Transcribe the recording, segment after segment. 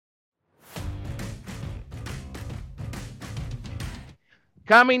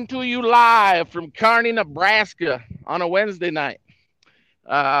Coming to you live from Kearney, Nebraska on a Wednesday night.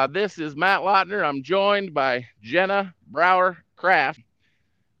 This is Matt Lautner. I'm joined by Jenna Brower Kraft.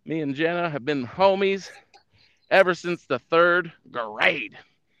 Me and Jenna have been homies ever since the third grade.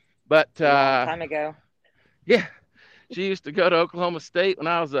 But Long time ago. yeah, she used to go to Oklahoma State when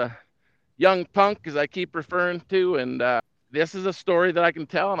I was a young punk, as I keep referring to. And this is a story that I can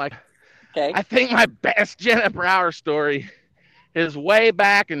tell. And Okay. I think my best Jenna Brower story is way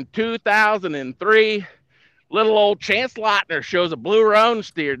back in 2003. Little old Chance Lautner shows a blue roan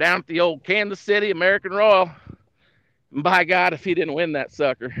steer down at the old Kansas City American Royal. And by God, if he didn't win that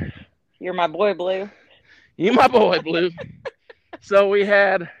sucker, You're my boy, Blue. you my boy, Blue. So we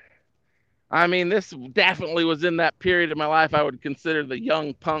had, this definitely was in that period of my life I would consider the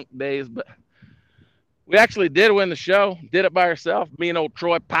young punk days, but we actually did win the show. Did it by ourselves. Me and old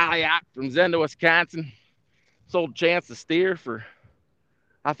Troy Polyak from Zenda, Wisconsin. Sold Chance the steer for,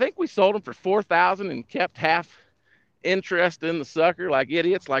 I think we sold him for 4,000 and kept half interest in the sucker like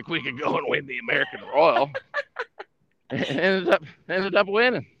idiots, like we could go and win the American Royal. And ended up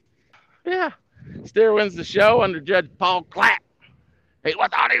winning. Yeah. Steer wins the show under Judge Paul Clapp. He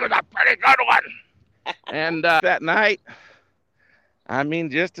thought he was a pretty good one. And that night,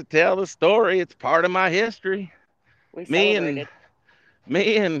 just to tell the story, it's part of my history. We Me and celebrated.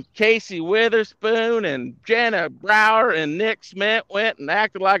 me and Casey Witherspoon and Jenna Brower and Nick Smith went and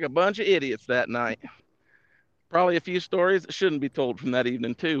acted like a bunch of idiots that night. Probably a few stories that shouldn't be told from that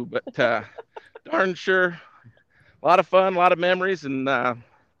evening too, but darn sure, a lot of fun, a lot of memories, and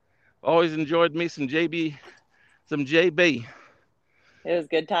always enjoyed me some JB, some JB. It was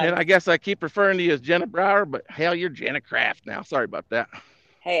good And times. I guess I keep referring to you as Jenna Brower, but hell, you're Jenna Kraft now. Sorry about that.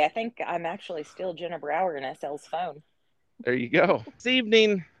 Hey, I think I'm actually still Jenna Brower in SL's phone. There you go. This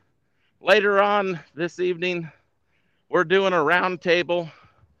evening, later on this evening, we're doing a roundtable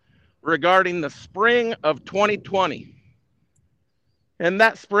regarding the spring of 2020. And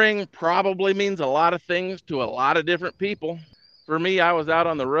that spring probably means a lot of things to a lot of different people. For me, I was out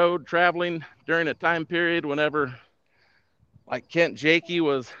on the road traveling during a time period whenever, like, Kent Jakey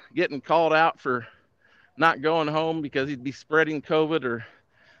was getting called out for not going home because he'd be spreading COVID, or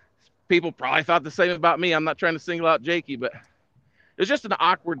people probably thought the same about me. I'm not trying to single out Jakey, but it was just an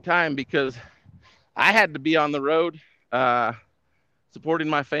awkward time because I had to be on the road, supporting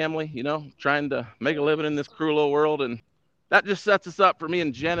my family, trying to make a living in this cruel old world. And that just sets us up for me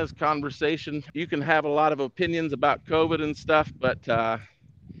and Jenna's conversation. You can have a lot of opinions about COVID and stuff, but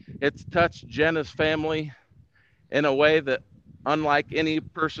it's touched Jenna's family in a way that, unlike any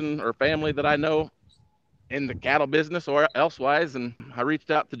person or family that I know in the cattle business or elsewise. And I reached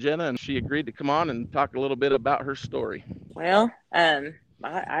out to Jenna and she agreed to come on and talk a little bit about her story. Well,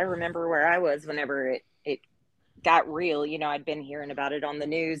 I remember where I was whenever it got real. I'd been hearing about it on the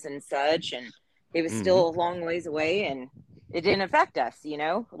news and such, and it was Mm-hmm. still a long ways away, and it didn't affect us.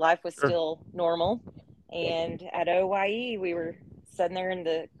 Life was Sure. still normal. And at OYE, we were sitting there in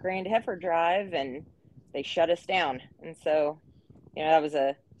the Grand Heifer Drive, and they shut us down. And so, that was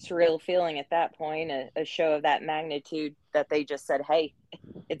a surreal feeling at that point, a show of that magnitude that they just said, hey,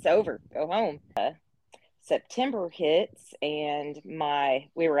 it's over, go home. September hits, and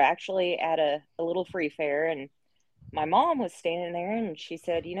we were actually at a little free fair, and my mom was standing there, and she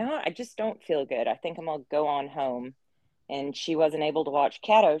said, I just don't feel good. I think I'm gonna go on home. And she wasn't able to watch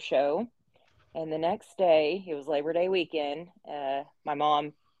Cato show. And the next day, it was Labor Day weekend, my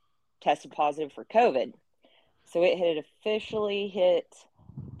mom tested positive for COVID. So it had officially hit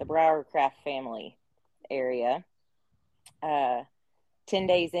the Browercraft family area. Uh, 10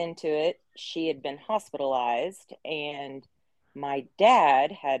 days into it, she had been hospitalized, and my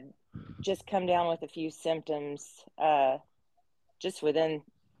dad had just come down with a few symptoms, just within,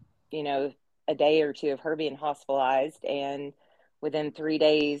 you know, a day or two of her being hospitalized. And within 3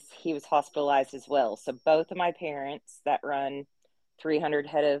 days, he was hospitalized as well. So both of my parents that run 300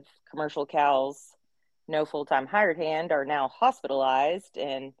 head of commercial cows, no full-time hired hand, are now hospitalized.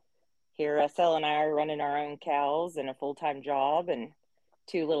 And here SL and I are running our own cows and a full-time job and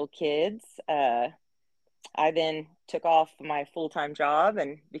two little kids. I then took off my full-time job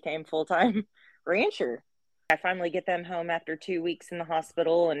and became full-time rancher. I finally get them home after 2 weeks in the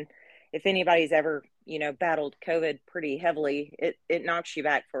hospital. And if anybody's ever, battled COVID pretty heavily, it knocks you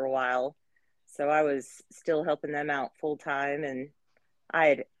back for a while. So I was still helping them out full time. And I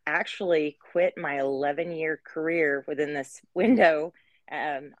had actually quit my 11-year career within this window.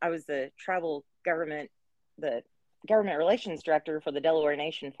 I was the government relations director for the Delaware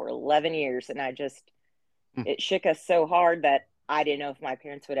Nation for 11 years. And it shook us so hard that I didn't know if my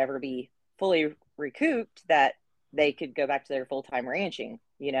parents would ever be fully recouped, that they could go back to their full-time ranching,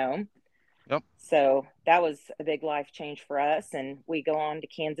 Yep. So that was a big life change for us. And we go on to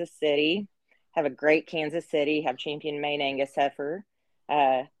Kansas City, have a great Kansas City, have champion Maine Angus heifer,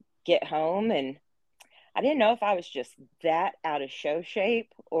 uh, get home. And I didn't know if I was just that out of show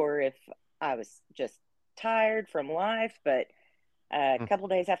shape or if I was just tired from life. But a Hmm. couple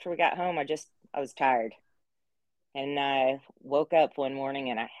days after we got home, I was tired. And I woke up one morning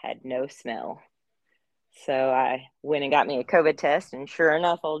and I had no smell. So I went and got me a COVID test, and sure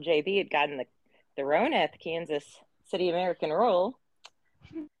enough, old JB had gotten the Rona at the Kansas City American Royal.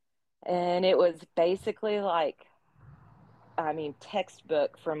 And it was basically like, I mean,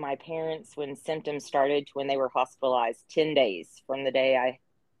 textbook from my parents when symptoms started to when they were hospitalized, 10 days from the day I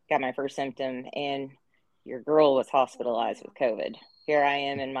got my first symptom. And your girl was hospitalized with COVID. Here I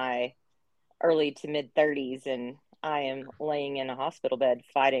am in my early to mid 30s, and I am laying in a hospital bed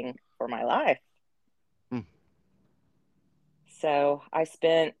fighting for my life. Hmm. So I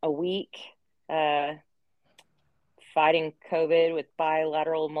spent a week uh, fighting COVID with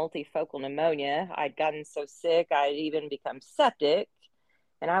bilateral multifocal pneumonia. I'd gotten so sick, I'd even become septic.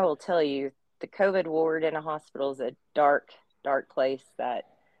 And I will tell you, the COVID ward in a hospital is a dark, dark place that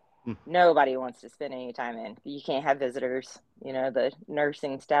Hmm. nobody wants to spend any time in. You can't have visitors. The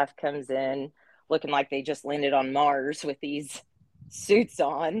nursing staff comes in looking like they just landed on Mars with these suits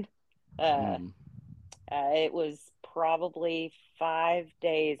on. Uh, Hmm. it was probably 5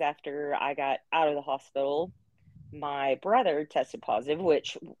 days after I got out of the hospital. My brother tested positive,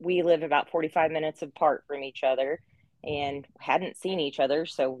 which we live about 45 minutes apart from each other and hadn't seen each other.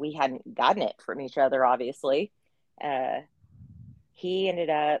 So we hadn't gotten it from each other, obviously. Uh, he ended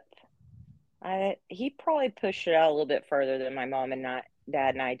up, he probably pushed it out a little bit further than my mom and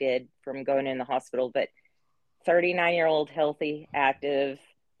dad and I did from going in the hospital. But 39-year-old, healthy, active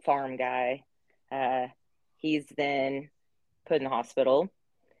farm guy, uh, he's then put in the hospital.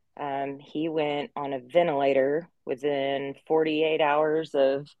 He went on a ventilator within 48 hours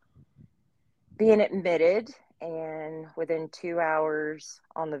of being admitted, and within 2 hours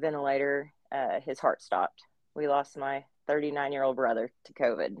on the ventilator, his heart stopped. We lost my 39-year-old brother to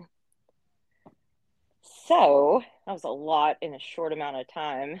COVID. So that was a lot in a short amount of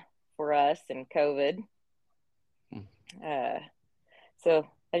time for us and COVID. Hmm. Uh, so,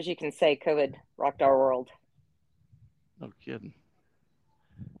 as you can say, COVID rocked our world. No kidding.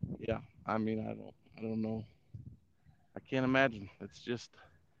 Yeah. I mean, I don't know. I can't imagine. It's just,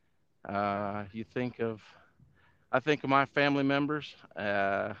 you think of, I think of my family members,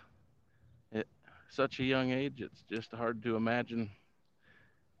 at such a young age. It's just hard to imagine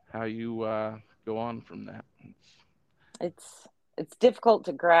how you go on from that. It's it's difficult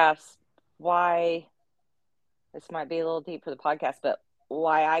to grasp why this might be a little deep for the podcast, but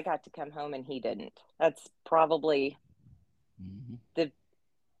why I got to come home and he didn't. That's probably Hmm. the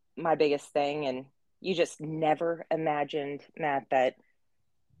my biggest thing. And you just never imagined, Matt, that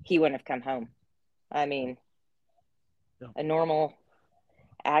he wouldn't have come home. I Yep. mean, Yep. a normal,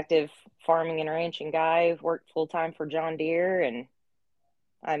 active farming and ranching guy worked full time for John Deere, and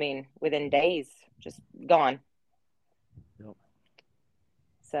I mean, within days, just gone. Yep.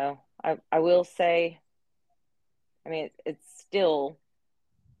 So I will say, I mean, it's still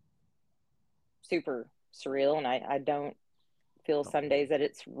super surreal, and I don't feel Yep. some days that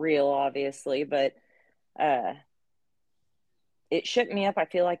it's real, obviously, but uh, it shook me up. I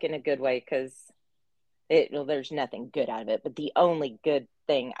feel like in a good way because well, there's nothing good out of it. But the only good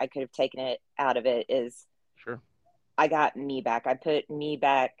thing I could have taken it out of it is Sure. I got me back. I put me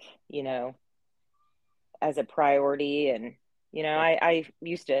back, as a priority, and Yep. I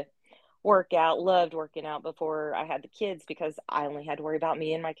used to work out, loved working out before I had the kids because I only had to worry about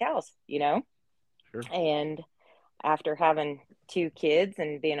me and my cows. Sure. And after having two kids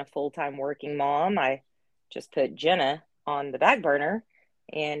and being a full-time working mom, I just put Jenna on the back burner,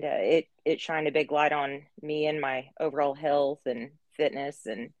 and it shined a big light on me and my overall health and fitness.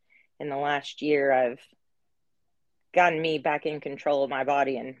 And in the last year, I've gotten me back in control of my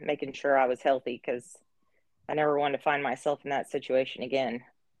body and making sure I was healthy because I never wanted to find myself in that situation again.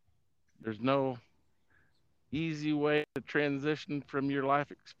 There's no easy way to transition from your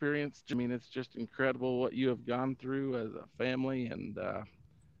life experience. I mean, it's just incredible what you have gone through as a family and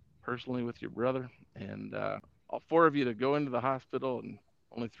personally with your brother. And all four of you to go into the hospital and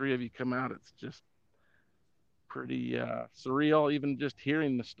only three of you come out. It's just pretty surreal, even just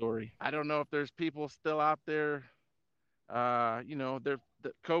hearing the story. I don't know if there's people still out there. The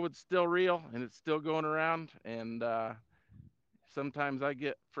COVID's still real and it's still going around. And sometimes I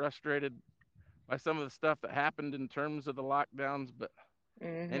get frustrated by some of the stuff that happened in terms of the lockdowns. But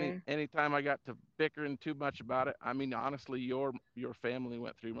Mm-hmm. anytime I got to bickering too much about it, I mean, honestly, your family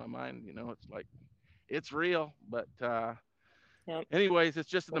went through my mind. You know, it's like it's real, but Yep. anyways, it's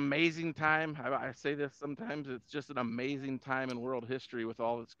just an amazing time. I say this sometimes. It's just an amazing time in world history with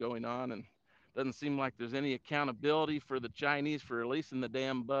all that's going on, and doesn't seem like there's any accountability for the Chinese for releasing the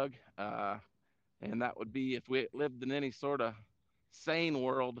damn bug. And that would be if we lived in any sort of sane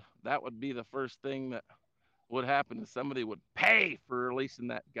world, that would be the first thing that would happen is somebody would pay for releasing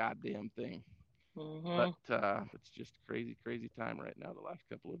that goddamn thing. But Hmm. it's just a crazy, crazy time right now. The last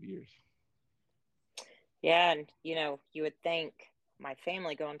couple of years. Yeah, and you would think my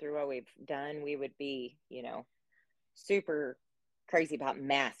family going through what we've done, we would be, super crazy about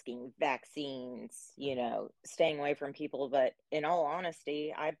masking, vaccines, staying away from people. But in all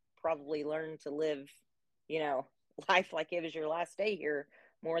honesty, I probably learned to live, you know, life like it was your last day here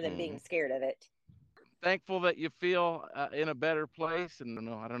more than being Mm-hmm. scared of it. Thankful that you feel in a better place, and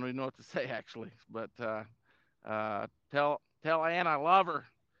I don't even know what to say actually, but tell Ann I love her.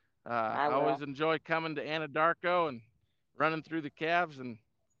 I I always will. enjoy coming to Anadarko and running through the calves, and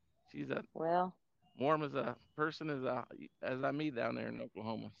she's a Well, warm as a person as I meet down there in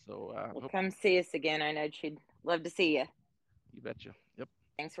Oklahoma. So well, hope come see us again. I know she'd love to see you. you betcha. Yep.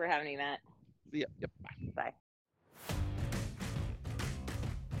 Thanks for having me, Matt. See ya. Yep. Bye.